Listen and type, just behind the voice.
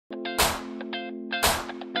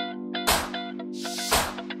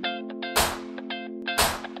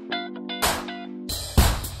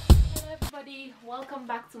welcome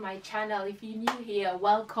back to my channel. If you're new here,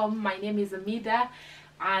 welcome. My name is Amida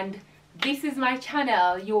and this is my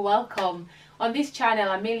channel. You're welcome. On this channel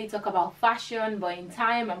I mainly talk about fashion, but in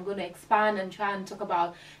time I'm going to expand and try and talk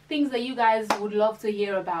about things that you guys would love to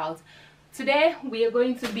hear about. Today we are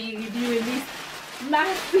going to be reviewing this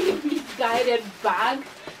massive Missguided bag.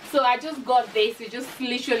 So I just got this. It just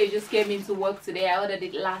literally just came into work today. I ordered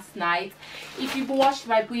it last night. If you've watched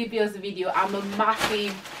my previous video, I'm a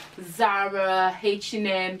massive Zara,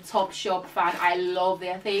 H&M, Topshop fan. I love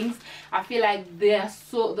their things. I feel like they're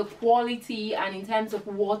so, the quality and in terms of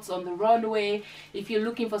what's on the runway, if you're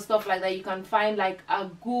looking for stuff like that, you can find like a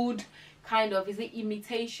good kind of, is it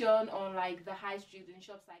imitation on like the high street in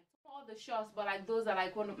shops, like all the shops, but like those are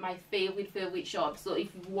like one of my favorite shops. So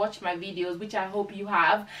if you've watched my videos, which I hope you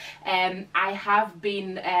have, I have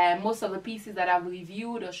been most of the pieces that I've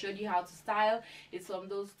reviewed or showed you how to style, it's from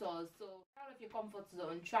those stores. So out of your comfort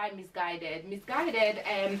zone, try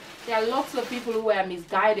Missguided. There are lots of people who wear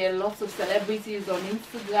Missguided, lots of celebrities on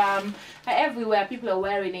Instagram, everywhere people are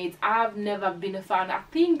wearing it. I've never been a fan. I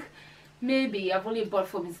think maybe I've only bought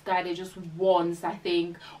from Missguided just once, I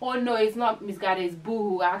think. Oh no, it's not Missguided, it's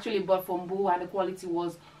Boohoo. I actually bought from Boohoo and the quality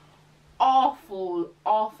was awful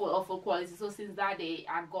quality. So since that day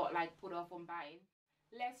I got like put off on buying.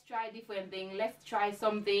 Let's try a different thing. Let's try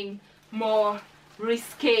something more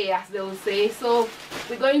risque, as they will say. So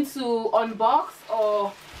we're going to unbox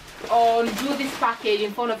or do this package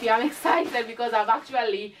in front of you. I'm excited because I've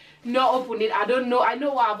actually not opened it. I don't know. I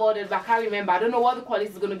know what I've ordered, but I can't remember. I don't know what the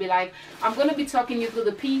quality is going to be like. I'm going to be talking you through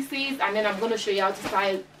the pieces and then I'm going to show you how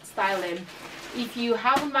to style them. If you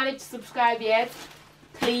haven't managed to subscribe yet,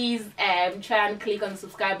 please try and click on the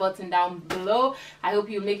subscribe button down below. I hope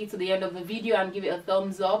you make it to the end of the video and give it a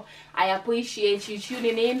thumbs up. I appreciate you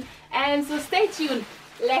tuning in, and so stay tuned.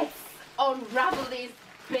 Let's unravel this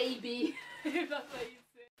baby. That's what you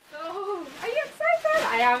say. So are you excited?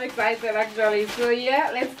 I am excited actually. So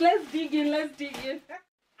yeah, let's dig in.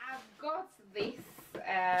 I've got this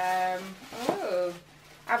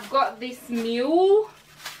I've got this mule.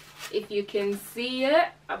 If you can see it,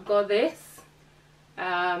 I've got this.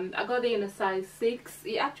 I got it in a size 6.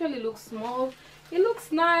 It actually looks small. It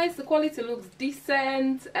looks nice. The quality looks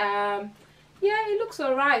decent. Yeah, it looks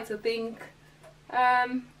alright, I think.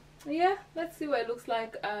 Yeah, let's see what it looks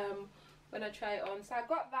like when I try it on. So I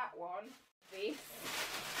got that one.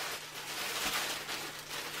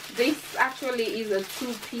 This actually is a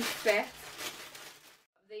 2-piece set.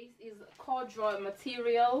 This is corduroy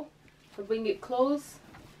material. I'll bring it close.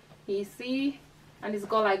 You see, and it's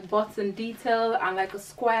got like button detail and like a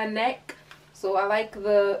square neck. So I like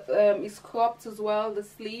the it's cropped as well, the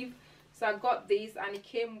sleeve. So I got this and it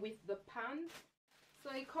came with the pants.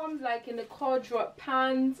 So it comes like in the corduroy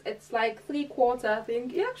pants. It's like 3/4, I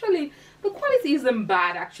think. It actually, the quality isn't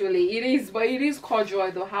bad actually. It is, but it is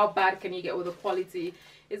corduroy though. How bad can you get with the quality?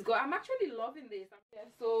 It's good. I'm actually loving this. Yeah,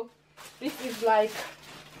 so this is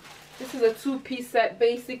a 2-piece set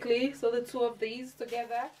basically. So the two of these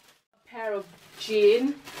together. Pair of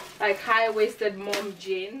jeans, like high-waisted mom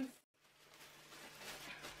jeans.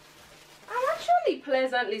 I'm actually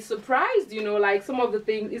pleasantly surprised, you know, like some of the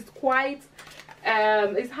things. It's quite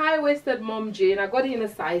it's high-waisted mom jean. I got it in a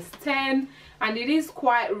size 10 and it is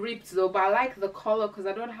quite ripped though, but I like the color because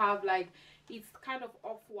I don't have like, it's kind of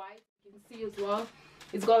off-white, you can see as well.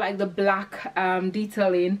 It's got like the black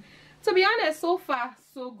detailing. To be honest, so far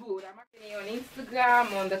so good. I'm actually on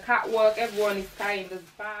Instagram, on the catwalk, everyone is carrying this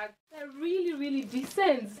bag. They're really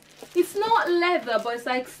decent. It's not leather, but it's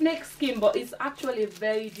like snake skin, but it's actually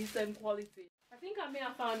very decent quality. I think I may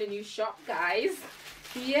have found a new shop, guys.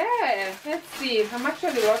 Yeah, let's see. I'm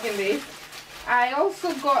actually loving this. I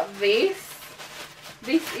also got this.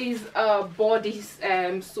 This is a body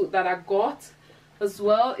suit that I got as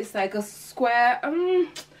well. It's like a square.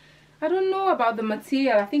 I don't know about the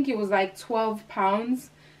material. I think it was like £12,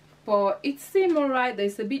 but it seemed alright.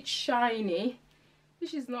 It's a bit shiny,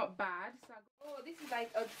 which is not bad. So this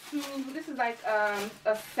is like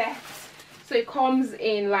a set. So it comes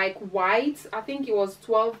in like white. I think it was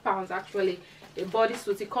 £12 actually. A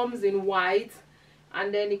bodysuit. It comes in white,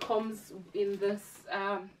 and then it comes in this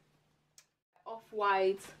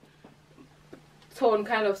off-white tone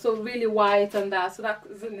kind of. So really white and that. So that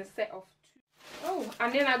is in a set of. Oh,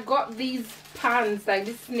 and then I got these pants, like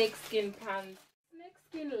these snakeskin pants.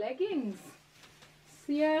 Snakeskin leggings.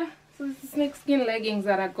 So yeah, so this is snakeskin leggings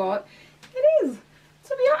that I got. It is.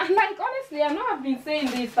 To be honest, like honestly, I know I've been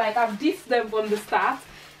saying this, like I've dissed them from the start.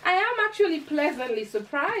 I am actually pleasantly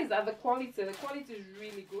surprised at the quality. The quality is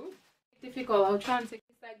really good. difficult. I'll try and take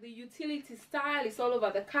it's like the utility style. It's all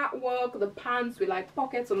over the catwalk, the pants with like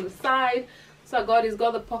pockets on the side. So it's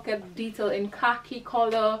got the pocket detail in khaki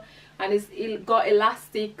color, and it got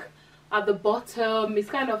elastic at the bottom. It's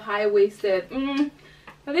kind of high-waisted.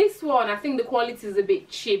 This one, I think the quality is a bit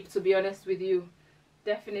cheap, to be honest with you.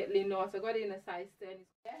 Definitely not. I got it in a size 10.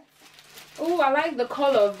 Yeah. Oh, I like the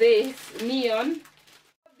color of this neon.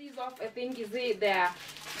 These off, I think, is it their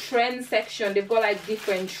trend section. They've got like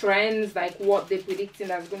different trends, like what they're predicting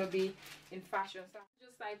that's going to be in fashion. So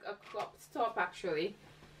just like a cropped top actually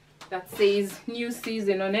that says new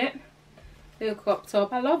season on it. Little crop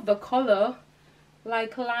top. I love the color,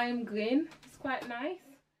 like lime green. It's quite nice.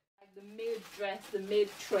 Like the mid dress, the mid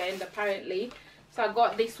trend apparently. So I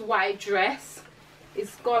got this white dress.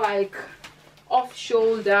 It's got like off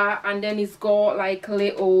shoulder, and then it's got like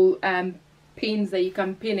little pins that you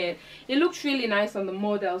can pin it. It looks really nice on the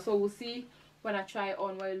model, so we'll see when I try it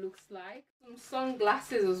on what it looks like. Some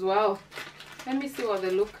sunglasses as well. Let me see what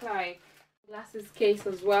they look like. Glasses case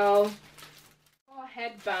as well. Oh,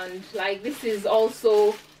 headband. Like this is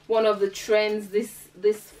also one of the trends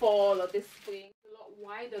this fall or this spring. It's a lot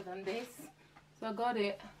wider than this, so I got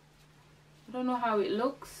it. I don't know how it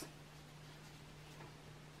looks.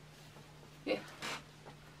 Yeah,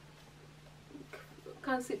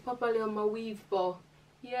 can't sit properly on my weave, but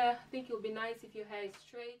yeah, I think it would be nice if your hair is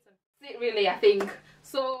straight. And that's it really, I think.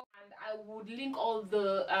 So, and I would link all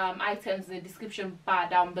the items in the description bar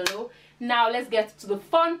down below. Now let's get to the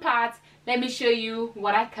fun part. Let me show you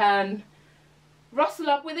what I can rustle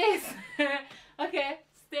up with this. Okay,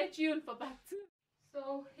 stay tuned for part 2.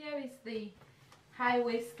 So here is the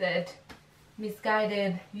high-waisted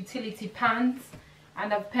Missguided utility pants,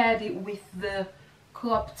 and I've paired it with the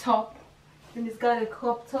crop top. And it's got a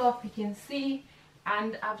crop top, you can see,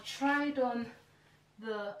 and I've tried on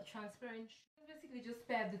the transparent. Basically just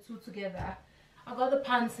paired the two together. I got the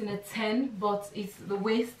pants in a 10, but it's the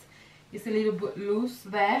waist is a little bit loose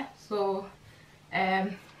there, so yeah,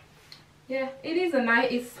 it is a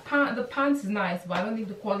nice, the pants is nice, but I don't think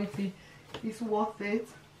the quality is worth it.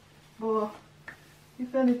 But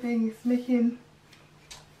if anything, it's making,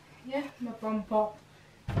 yeah, my bum pop.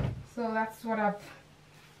 So that's what I've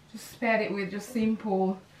just paired it with, just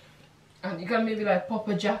simple, and you can maybe like pop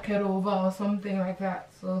a jacket over or something like that.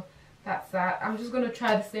 So that's that. I'm just gonna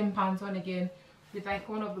try the same pants on again with like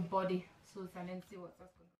one of the body suits and then see what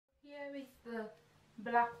that's gonna do. Here is the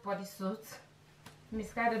black bodysuit,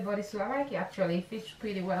 Missguided bodysuit. I like it actually, it fits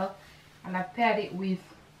pretty well, and I paired it with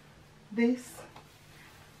this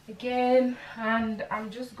again, and I'm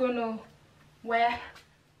just gonna wear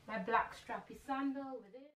my black strappy sandal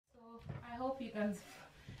with it. So I hope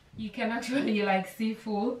you can actually like see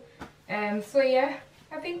full. So yeah,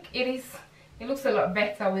 I think it looks a lot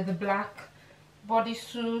better with the black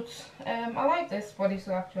bodysuit. I like this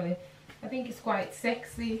bodysuit actually. I think it's quite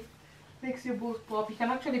sexy, makes your boobs pop. You can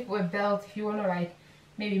actually put a belt if you want to like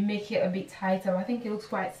maybe make it a bit tighter. I think it looks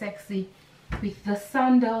quite sexy with the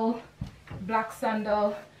sandal, black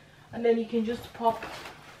sandal, and then you can just pop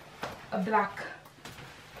a black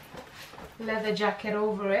leather jacket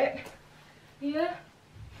over it. Yeah,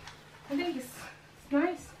 I think it's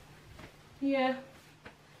nice. Yeah,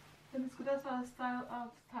 and it's good. That's how I've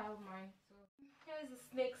styled mine. So here's the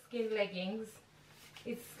snakeskin leggings.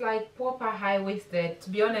 It's like proper high-waisted. To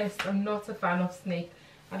be honest, I'm not a fan of snake.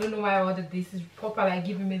 I don't know why I ordered this. It's proper like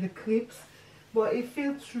giving me the clips, but it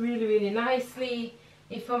fits really nicely.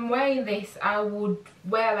 If I'm wearing this, I would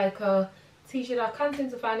wear like a t-shirt. I can't seem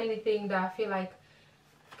to find anything that I feel like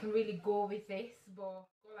can really go with this, but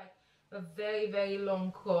like a very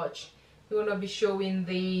long crotch. You want to be showing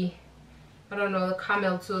the, I don't know, the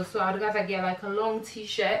camel toe, so I'd rather get like a long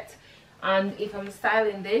t-shirt, and if I'm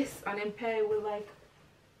styling this, and then pair it with like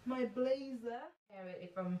my blazer, pair it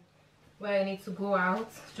if I'm wearing it to go out,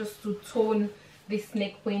 just to tone this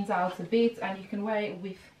neck point out a bit. And you can wear it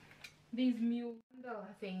with these mule sandal,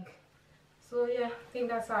 I think. So yeah, I think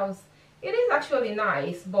that's how it is. Actually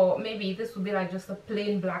nice, but maybe this would be like just a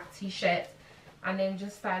plain black t-shirt, and then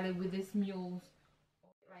just style it with this mules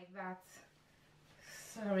like that.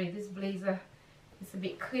 Sorry, this blazer is a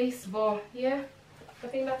bit crisp, but yeah, I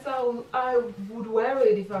think that's how I would wear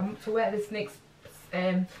it if I'm to wear this next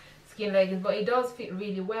skin leggings. But it does fit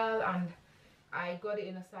really well, and I got it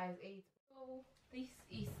in a size 8. So this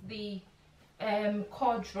is the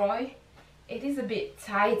corduroy. It is a bit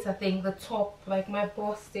tight, I think, the top, like my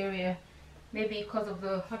bust area, maybe because of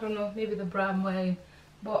the, I don't know, maybe the bra I'm wearing.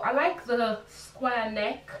 But I like the square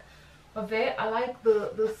neck of it. I like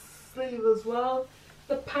the sleeve as well.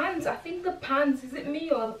 The pants, I think the pants, is it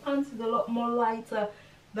me or the pants is a lot more lighter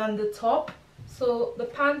than the top, So the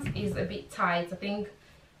pants is a bit tight. I think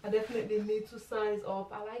I definitely need to size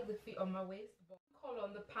up. I like the fit on my waist, but the color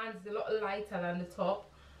on the pants is a lot lighter than the top.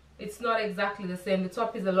 It's not exactly the same. The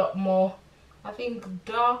top is a lot more, I think,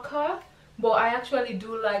 darker, but I actually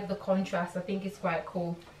do like the contrast. I think it's quite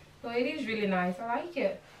cool. So it is really nice. I like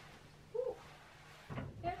it. Ooh.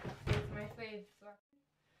 Yeah, it's my fave.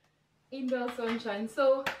 Indoor sunshine.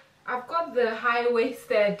 So I've got the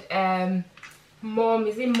high-waisted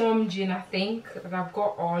mom jean, I think, that I've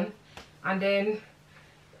got on, and then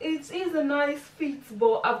it is a nice fit,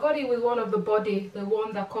 but I've got it with one of the body, the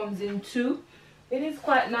one that comes in two. It is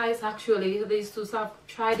quite nice actually, these two. So I've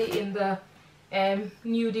tried it in the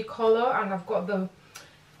nudie color, and I've got the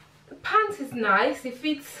pants is nice, it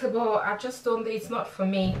fits, but I just don't think it's not for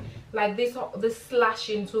me. Like this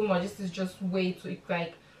slashing too much. This is just way too,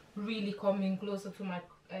 like, really coming closer to my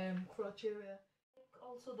crotch area.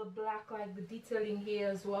 Also the black, like the detailing here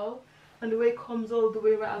as well, and the way it comes all the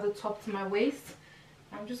way right at the top to my waist.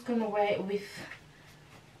 I'm just gonna wear it with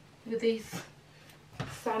this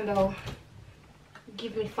sandal.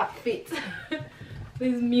 Give me fat feet.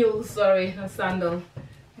 These mules, sorry, a sandal.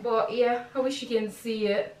 But yeah, I wish you can see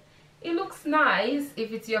it. It looks nice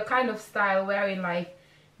if it's your kind of style, wearing like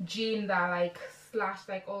jean that like slashed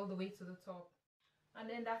like all the way to the top. And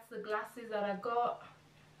then that's the glasses that I got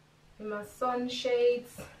with my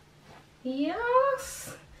sunshades.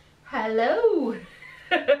 Yes, hello.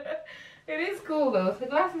 It is cool though. The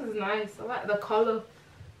glasses is nice. I like the color.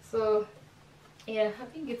 So yeah, I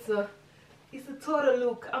think it's a total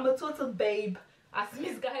look. I'm a total babe, as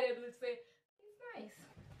Missguided would say. It's nice.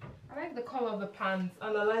 I like the color of the pants,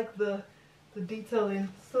 and I like the detailing.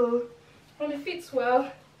 So, and it fits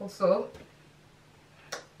well also.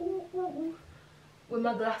 Ooh, ooh, ooh. With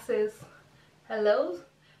my glasses. Hello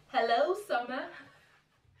summer.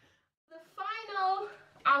 The final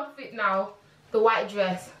outfit now, the white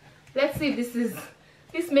dress. Let's see if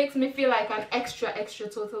this makes me feel like an extra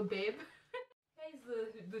total babe.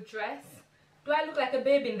 Here's the dress. Do I look like a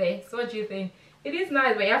babe in this? So what do you think? It is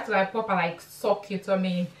nice, but you have to like proper like sock your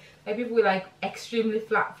tummy. Like people with like extremely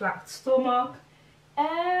flat stomach.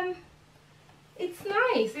 It's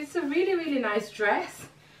nice. It's a really nice dress.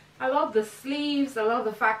 I love the sleeves. I love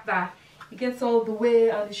the fact that it gets all the way,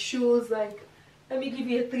 and the shoes, like, let me give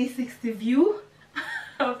you a 360 view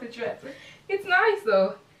of the dress. It's nice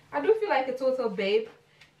though. I do feel like a total babe,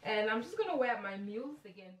 and I'm just gonna wear my mules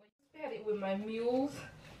again. I paired it with my mules.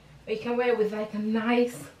 You can wear it with like a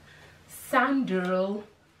nice sandal.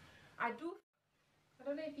 I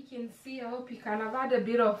don't know if you can see. I hope you can. I've had a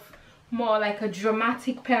bit of more like a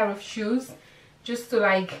dramatic pair of shoes, just to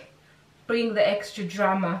like bring the extra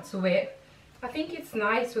drama to it. I think it's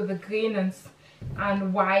nice with the green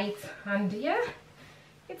and white, and yeah,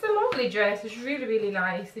 it's a lovely dress. It's really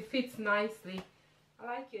nice. It fits nicely. I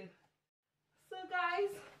like it. So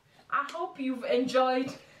guys, I hope you've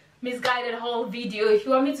enjoyed Missguided haul video. If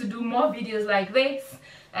you want me to do more videos like this,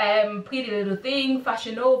 Pretty Little Thing,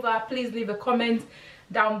 Fashion Nova, please leave a comment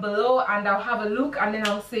down below and I'll have a look, and then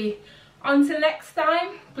I'll say until next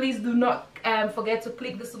time. Please do not forget to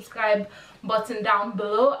click the subscribe button down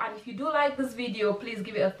below, and if you do like this video, please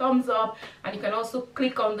give it a thumbs up, and you can also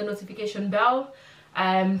click on the notification bell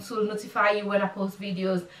to notify you when I post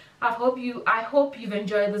videos. I hope you've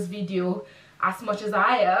enjoyed this video as much as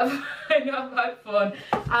I have. I know I've had fun,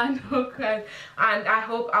 and I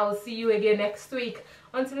hope I will see you again next week.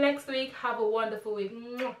 Until next week, have a wonderful week.